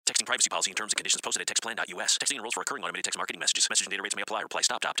privacy policy and terms and conditions posted at textplan.us. Texting enrolls for recurring automated text marketing messages. Message and data rates may apply. Reply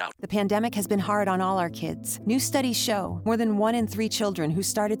stop to opt out. The pandemic has been hard on all our kids. New studies show more than 1 in 3 children who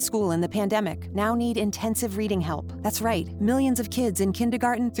started school in the pandemic now need intensive reading help. That's right. Millions of kids in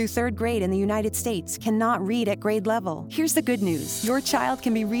kindergarten through 3rd grade in the United States cannot read at grade level. Here's the good news. Your child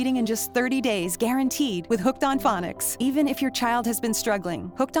can be reading in just 30 days, guaranteed, with Hooked on Phonics. Even if your child has been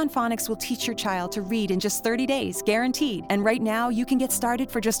struggling, Hooked on Phonics will teach your child to read in just 30 days, guaranteed. And right now, you can get started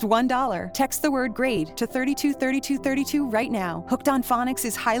for just $1. Text the word GRADE to 323232 right now. Hooked on Phonics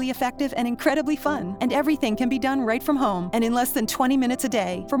is highly effective and incredibly fun. And everything can be done right from home and in less than 20 minutes a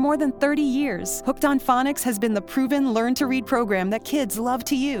day. For more than 30 years, Hooked on Phonics has been the proven learn-to-read program that kids love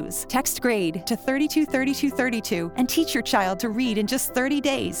to use. Text GRADE to 323232 and teach your child to read in just 30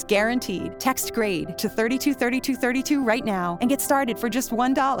 days, guaranteed. Text GRADE to 323232 right now and get started for just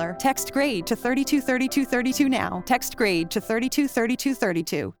 $1. Text GRADE to 323232 now. Text GRADE to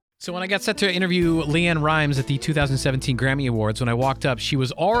 323232. So when I got set to interview LeAnn Rimes at the 2017 Grammy Awards, when I walked up, she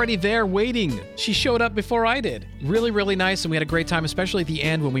was already there waiting. She showed up before I did. Really, really nice, and we had a great time, especially at the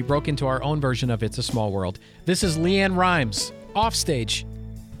end when we broke into our own version of It's a Small World. This is LeAnn Rimes, off stage.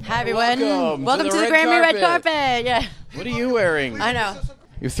 Hi, everyone. Welcome to the red Grammy carpet. Red Carpet. Yeah. What are you wearing? I know.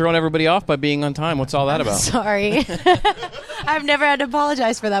 You're throwing everybody off by being on time. What's all that about? Sorry. I've never had to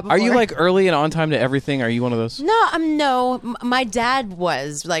apologize for that before. Are you like early and on time to everything? Are you one of those? No. My dad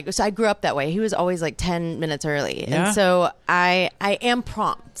was like, so I grew up that way. He was always like 10 minutes early. Yeah? And so I am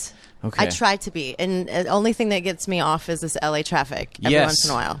prompt. Okay. I try to be. And the only thing that gets me off is this LA traffic every once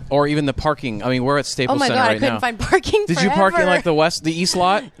in a while. Or even the parking. I mean, we're at Staples Oh my Center God, right I couldn't now. find parking Did you park in like the east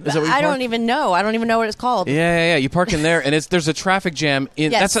lot? Is that where you I park? don't even know. I don't even know what it's called. Yeah. You park in there, and there's a traffic jam.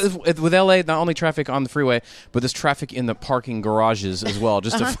 Yes. That's with LA. Not only traffic on the freeway, but there's traffic in the parking garages as well,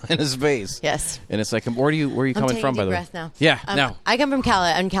 just to find a space. Yes. And it's like, where are you coming from? By the way. breath now. Yeah. Um, now. I come from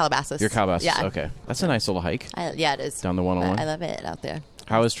Calabasas. You're Calabasas. Yeah. Okay. That's a nice little hike. Yeah, it is. Down the 101. I love it out there.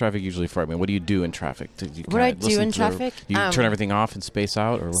 How is traffic usually for? I mean, what do you do in traffic? Do you What do I do in traffic? You turn everything off and space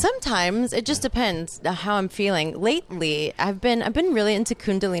out, or Sometimes it just depends how I'm feeling. Lately, I've been really into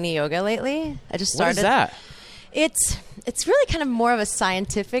kundalini yoga lately. I just started. What is that? It's really kind of more of a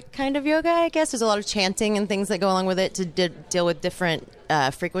scientific kind of yoga, I guess. There's a lot of chanting and things that go along with it to deal with different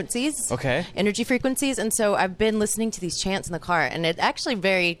frequencies. Okay. Energy frequencies, and so I've been listening to these chants in the car, and it's actually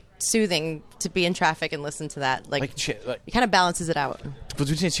very soothing to be in traffic and listen to that. It kind of balances it out. When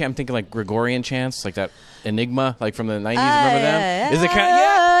you say chant, I'm thinking like Gregorian chants, like that Enigma, like from the 90s. Remember them? Is it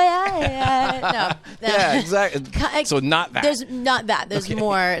kind of No. Yeah, exactly. So not that. There's not that. There's Okay.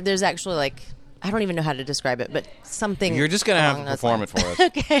 more. There's actually like, I don't even know how to describe it, but something. You're just gonna have to along those perform lines. it for us.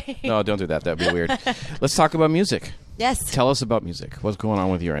 Okay. No, don't do that. That'd be weird. Let's talk about music. Yes. Tell us about music. What's going on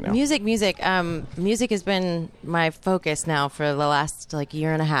with you right now? Music. Music has been my focus now for the last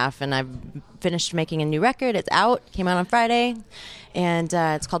year and a half, and I've finished making a new record. It's out. Came out on Friday, and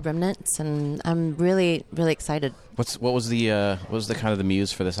it's called Remnants, and I'm really, really excited. What was the kind of the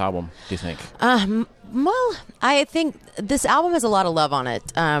muse for this album? Do you think? Well, I think this album has a lot of love on it.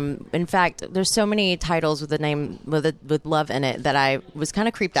 In fact, there's so many titles with the name with love in it that I was kind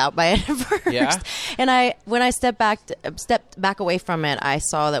of creeped out by it at first. Yeah? And when I stepped back away from it, I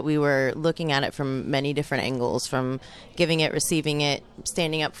saw that we were looking at it from many different angles, from giving it, receiving it,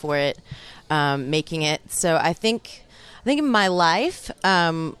 standing up for it, making it. So I think in my life,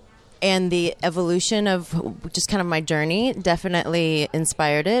 and the evolution of just kind of my journey definitely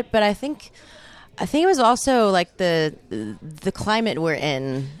inspired it. But I think it was also like the climate we're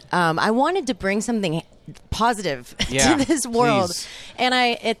in. I wanted to bring something positive to this world, please. and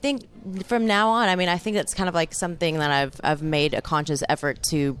I think from now on, I think that's kind of like something that I've made a conscious effort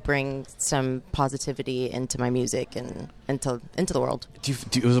to bring some positivity into my music and into the world.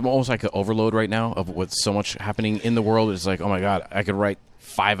 It was almost like an overload right now of with so much happening in the world. It's like, oh my God, I could write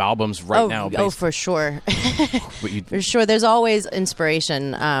 5 albums now. Oh, for sure. For sure. There's always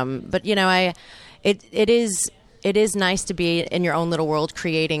inspiration. But it is nice to be in your own little world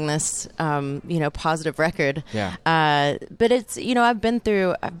creating this, positive record. Yeah. But it's, I've been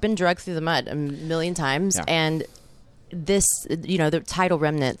drugged through the mud a million times. Yeah. And this, the title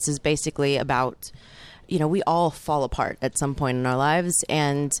Remnants is basically about, we all fall apart at some point in our lives,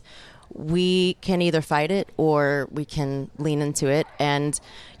 and we can either fight it or we can lean into it. And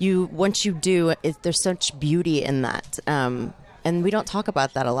once you do, there's such beauty in that. And we don't talk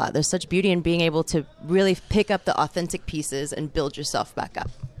about that a lot. There's such beauty in being able to really pick up the authentic pieces and build yourself back up.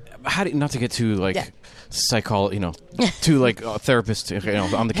 How do you, not to get too too like a therapist, on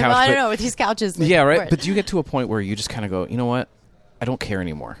the couch. Well, I don't know with these couches. Yeah, right. But do you get to a point where you just kind of go, you know what? don't care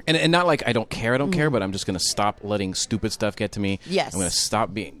anymore. And not like I don't care, but I'm just going to stop letting stupid stuff get to me. Yes. I'm going to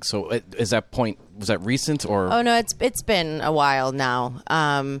stop being. So is that point, was that recent or? Oh, no, it's been a while now.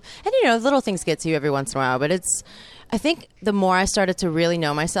 And, little things get to you every once in a while, but I think the more I started to really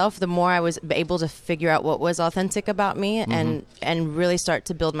know myself, the more I was able to figure out what was authentic about me and really start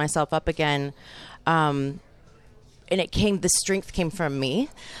to build myself up again. And the strength came from me.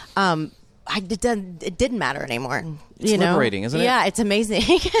 It didn't matter anymore. It's liberating, isn't it? Yeah, it's amazing.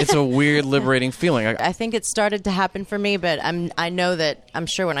 It's a weird, liberating feeling. I think it started to happen for me, but I know that I'm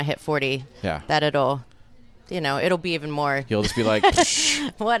sure when I hit 40, that it'll be even more. You'll just be like,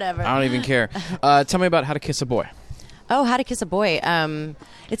 whatever. I don't even care. Tell me about How to Kiss a Boy. Oh, How to Kiss a Boy.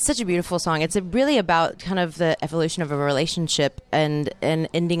 It's such a beautiful song. It's really about kind of the evolution of a relationship and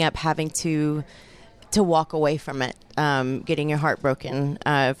ending up having to walk away from it, getting your heart broken,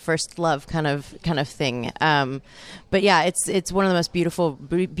 first love kind of thing. But yeah, it's one of the most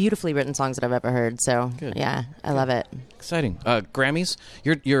beautifully written songs that I've ever heard. So yeah, I love it. Exciting. Grammys.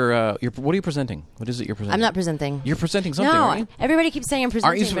 You're what are you presenting? What is it you're presenting? I'm not presenting. You're presenting something, No, aren't you? everybody keeps saying I'm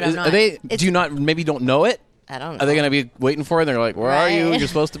presenting, but I'm not. Are they? Do you not? Maybe don't know it. I don't know. Are they going to be waiting for it? They're like, where are you? You're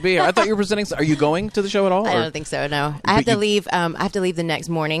supposed to be here. I thought you were presenting. Are you going to the show at all? I don't think so, no. I have to leave the next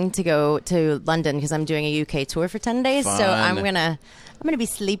morning to go to London because I'm doing a UK tour for 10 days. Fun. So I'm going to be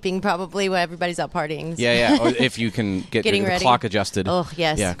sleeping probably while everybody's out partying. So. Yeah. Or if you can get the clock adjusted. Oh,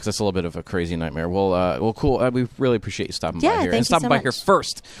 yes. Yeah, because that's a little bit of a crazy nightmare. Well, cool. We really appreciate you stopping by here. Thank and stopping you so by much. here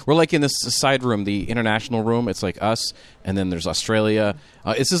first. We're like in this side room, the international room. It's like us, and then there's Australia.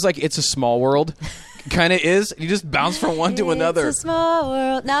 It's just like It's a Small World. Kind of is. You just bounce from one to another. It's a small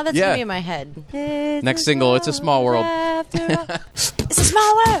world. Now that's going to be in my head. Next single, It's a Small World. It's a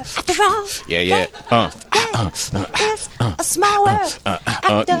small world after all. Yeah. It's a small world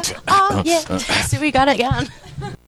after all. Yeah. So we got it again.